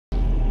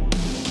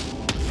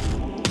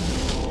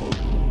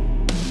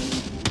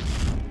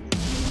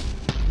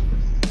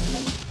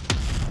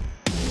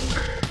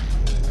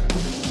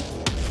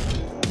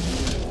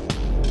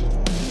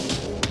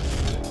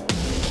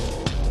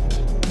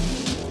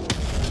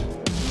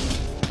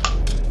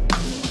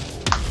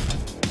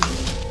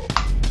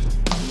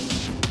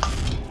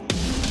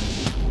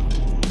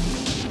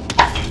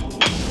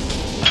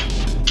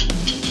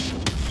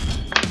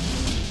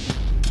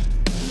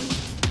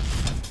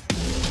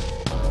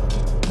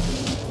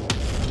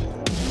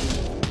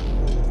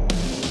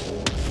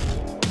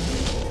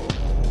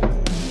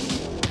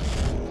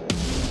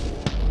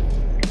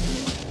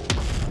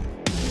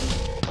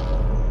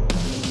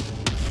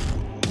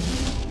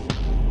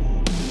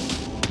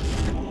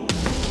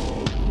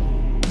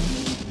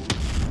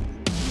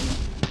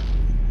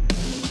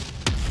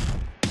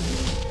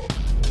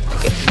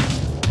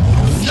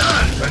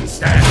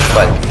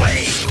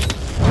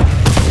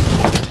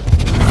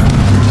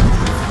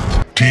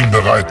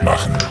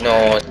machen.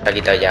 No, se ha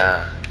quitado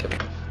ya.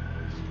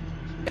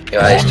 Me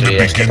va a Runde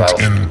destruir este beginnt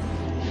pavo. in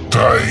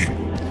 3,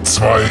 2,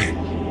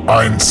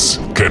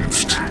 1,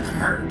 kämpft.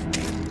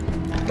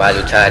 Va a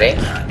luchar,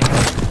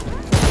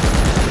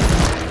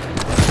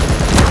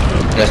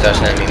 No estamos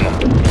en el mismo.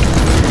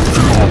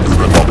 Führung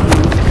übernommen.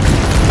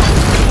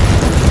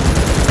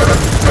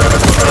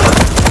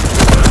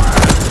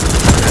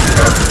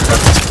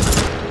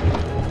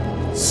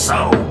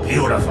 So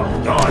beautiful,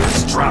 your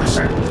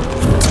destruction.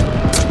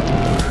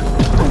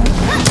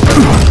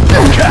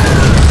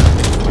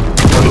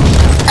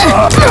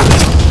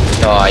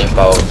 No, hay un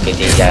pavo que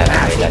tira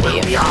la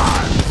tía.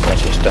 Me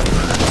asusto.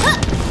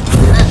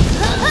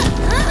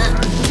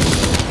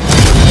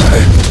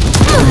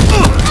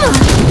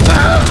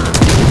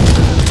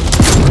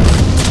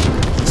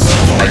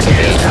 Hay que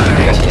pedir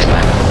casi de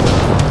mano.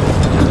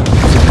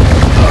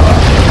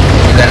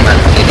 De hermano,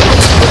 ¿tienes?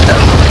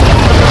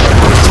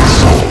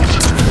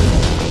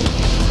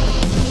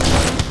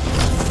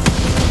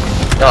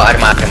 No,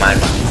 arma.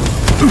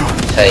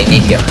 O sea, de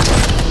inicio.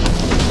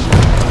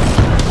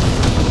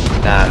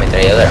 La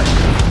ametralladora.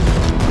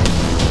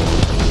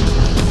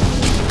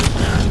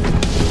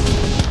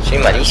 Soy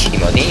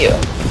malísimo, tío.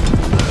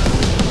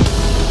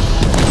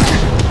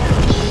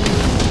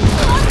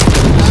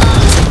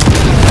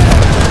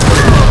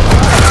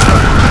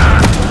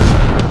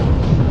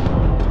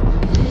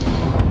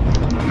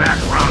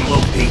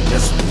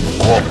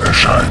 Korb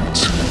erscheint.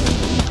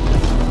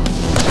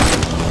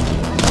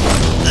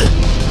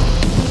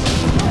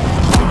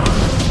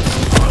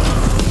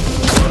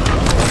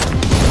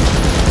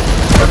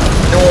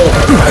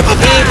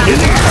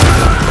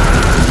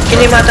 ¿Quién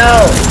le he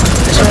matado?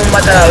 Eso me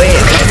mata a la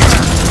vez.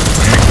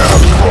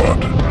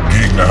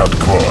 Gegner hat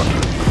Quad.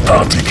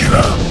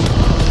 Partykiller.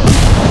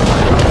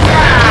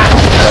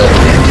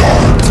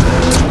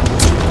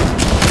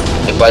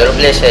 El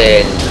cuádruple es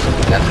el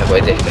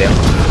lanzacohetes, creo.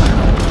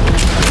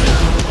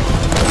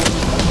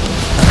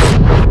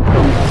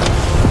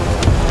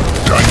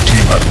 Dein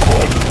Team hat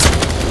Quad.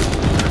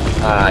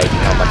 Ay,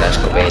 no, matan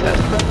escopetas.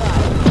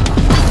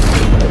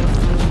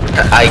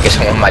 Ay, que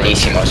somos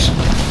malísimos.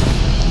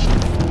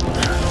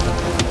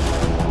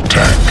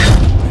 Tank.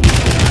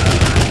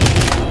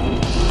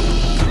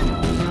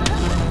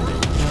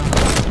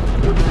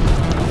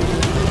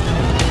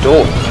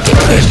 Tú,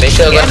 estoy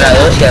solo contra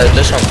dos y a los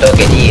dos son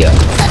toque, tío.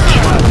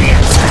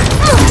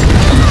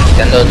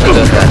 Quitando otros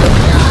dos ratos.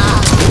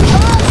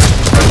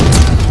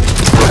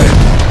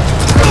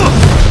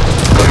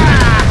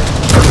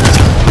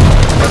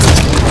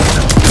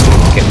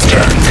 Qué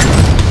feo.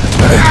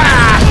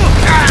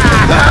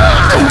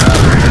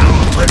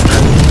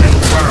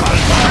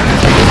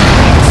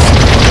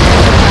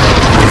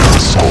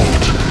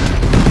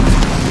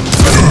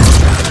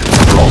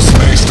 Aus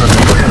nächster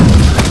Nähe.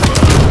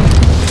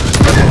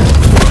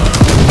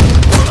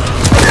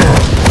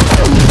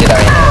 Yo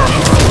también.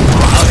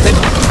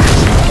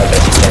 Otra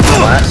resistencia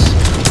más.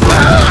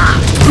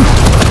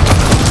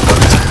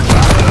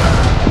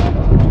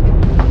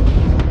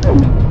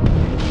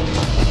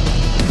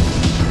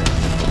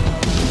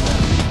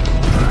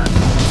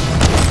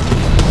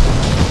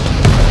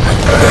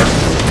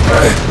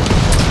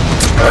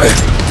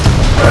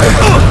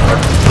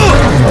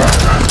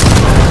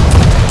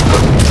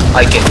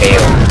 Ay, qué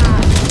feo.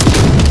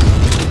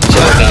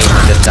 Solo que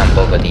yo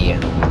tampoco, tío.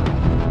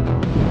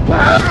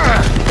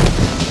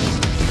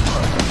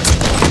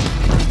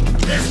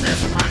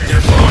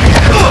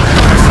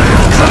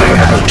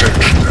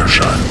 Protection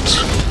erscheint.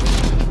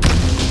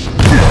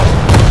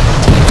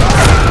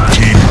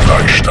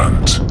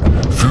 Teamgleichstand.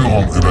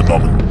 Führung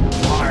übernommen.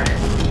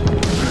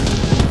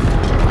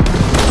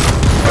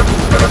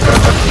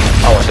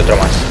 Vamos, otro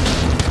más.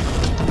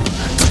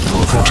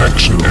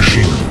 Protection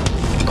erschienen.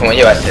 ¿Cómo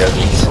llevas 0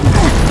 kills?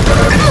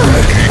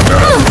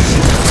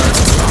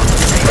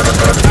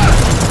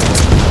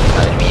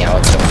 Madre mía,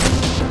 8.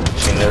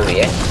 Soy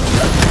newbie,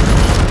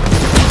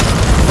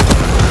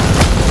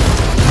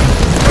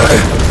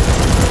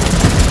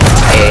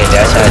 te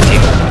vas a dar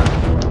chico.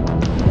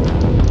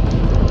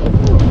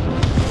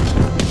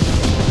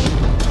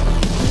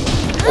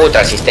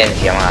 Otra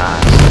asistencia más.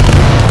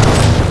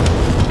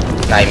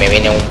 Ahí me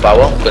viene un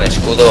pavo con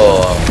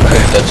escudo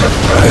 8.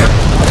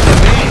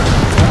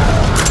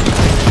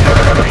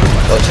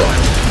 8.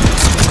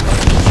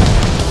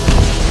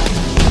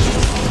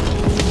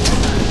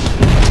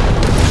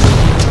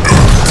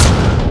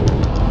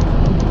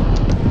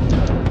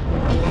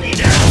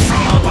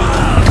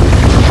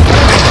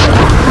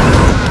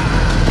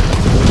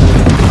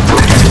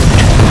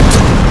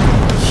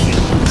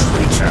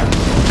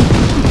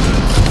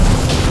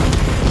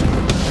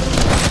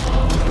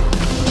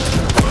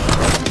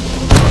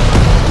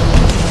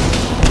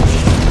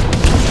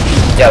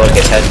 Ya,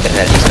 porque sea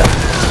internalista.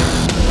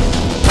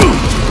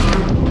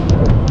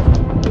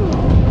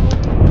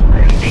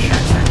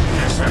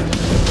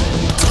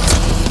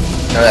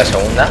 No, la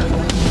segunda.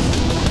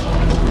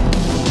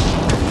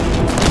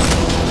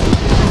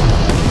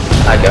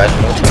 Ah, que vas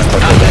mucho mejor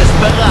que yo.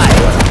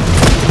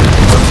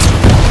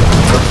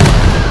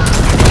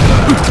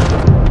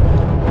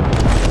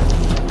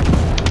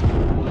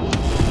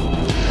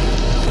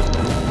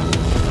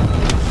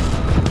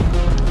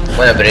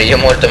 Bueno, pero yo he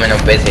muerto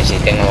menos veces y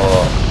tengo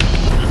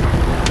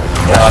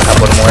una baja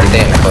por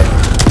muerte mejor.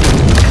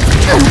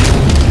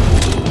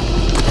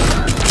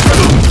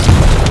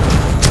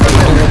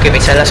 Que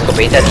pesa la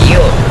escopeta,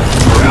 tío.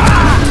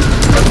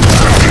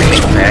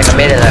 Me voy a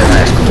cambiar el arma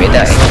de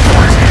la escopeta,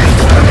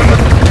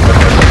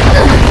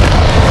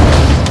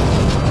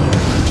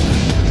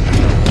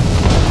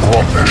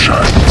 Rom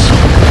erscheint.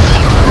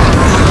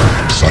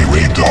 Sei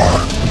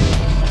Radar.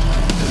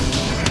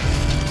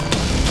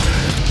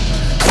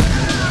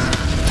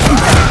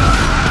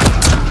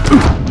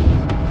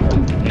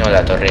 No,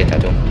 la torreta,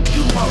 tú.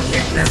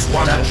 This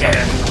one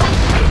again.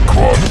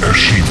 Quad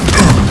erschienen.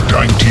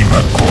 Dein Team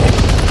hat Quad.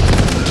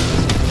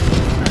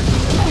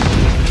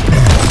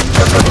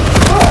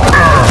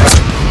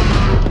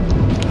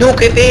 No,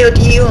 qué feo,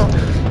 tío.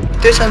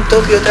 Esto es un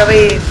toque otra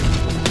vez.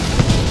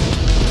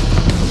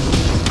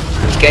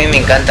 Es que a mí me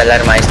encanta el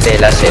arma este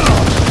láser.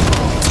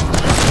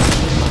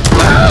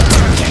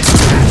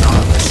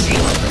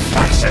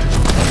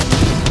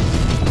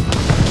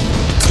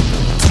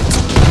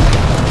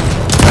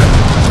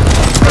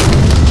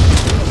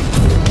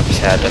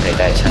 Esa es la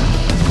torreta esa.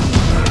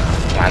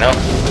 Mano,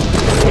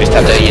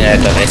 está todo lleno de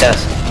torretas.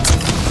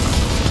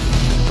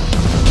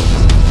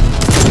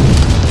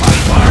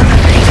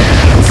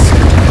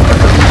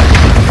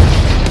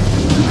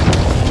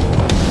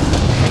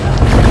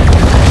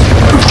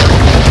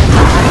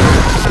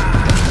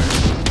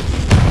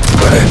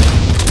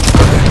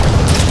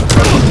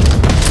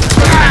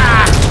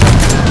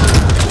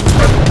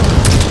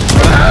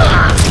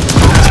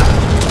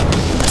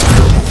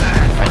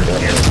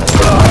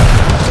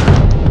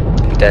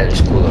 El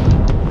escudo.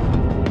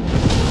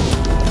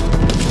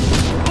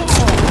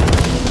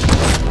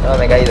 No,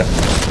 me he caído.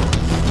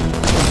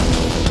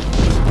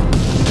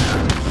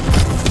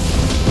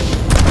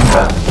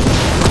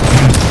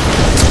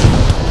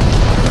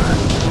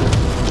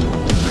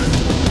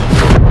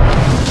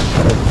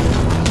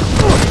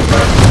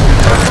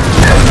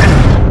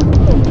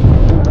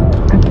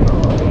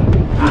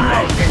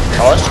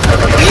 Vamos.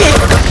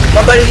 Me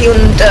ha parecido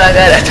un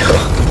tagarato.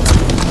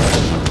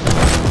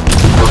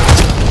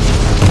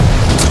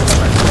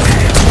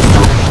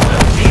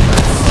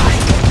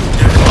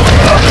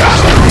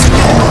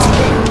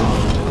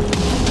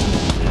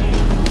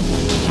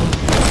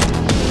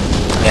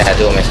 Mira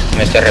tú,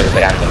 me estoy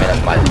recuperando,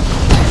 menos mal.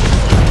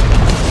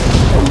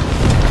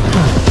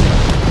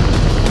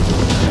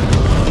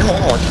 No,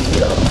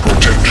 tío.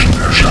 Protection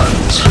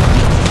erscheint.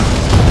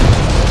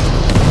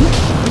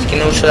 Es que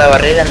no uso la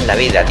barrera en la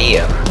vida,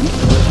 tío.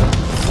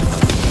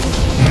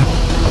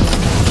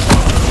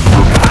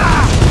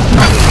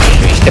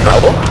 ¿Viste,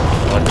 pavo?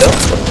 ¿Muerto?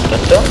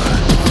 ¿Tonto?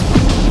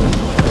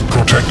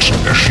 Protection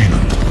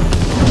erschienen.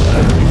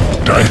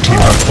 Dein Team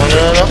hat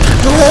Protection.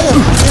 No.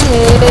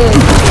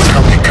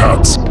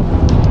 Kamikaze.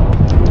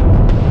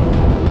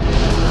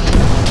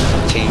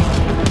 Sí.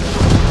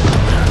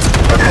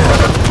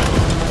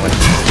 Bueno,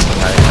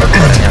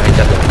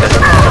 arañamiento,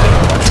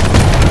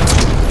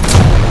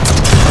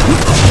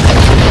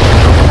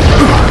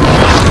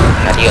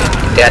 ah,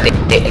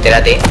 tío,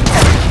 entérate.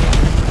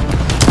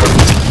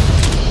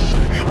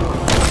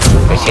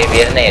 Pues si es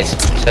viernes,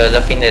 son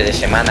los fines de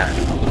semana.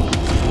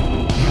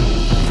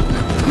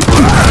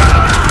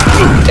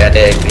 Entérate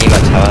del clima,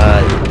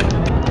 chaval.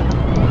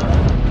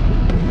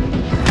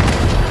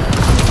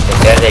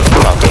 Entérate del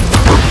clima, ok.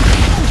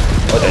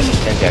 Otra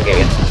asistencia, qué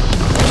bien.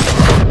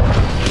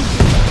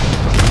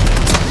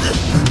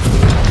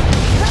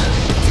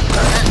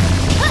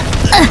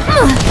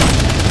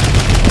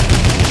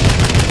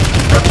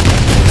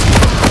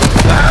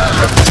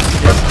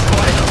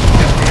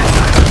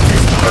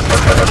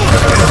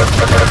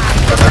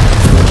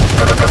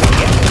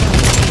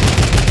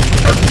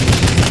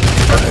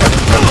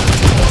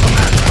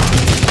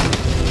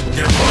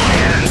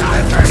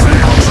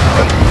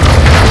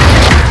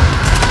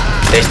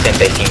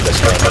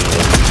 Se me ha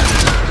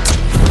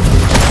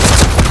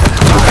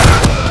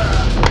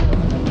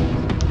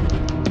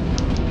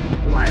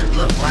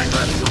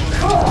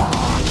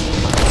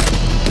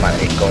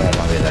Madre, cómo me ha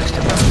dado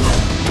este plan.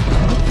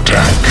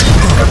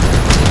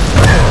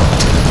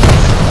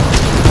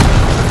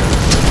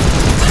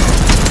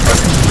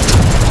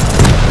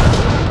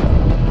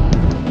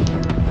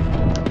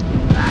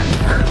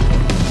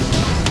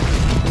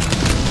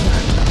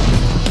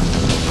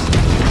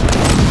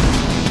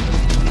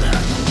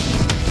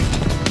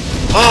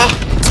 ¡Ah!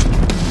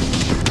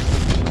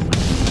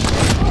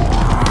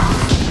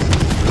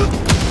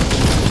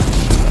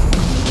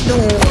 No.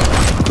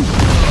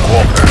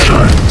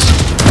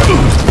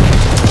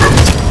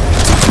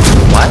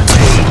 What?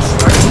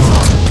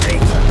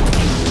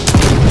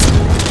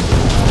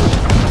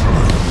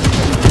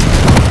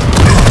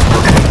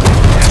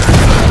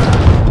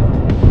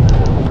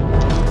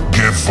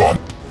 Give up.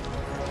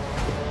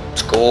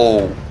 Let's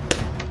go.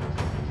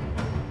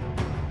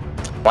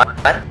 What?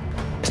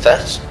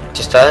 ¿Estás?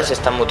 Si estás,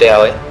 está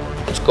muteado,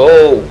 Let's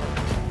go.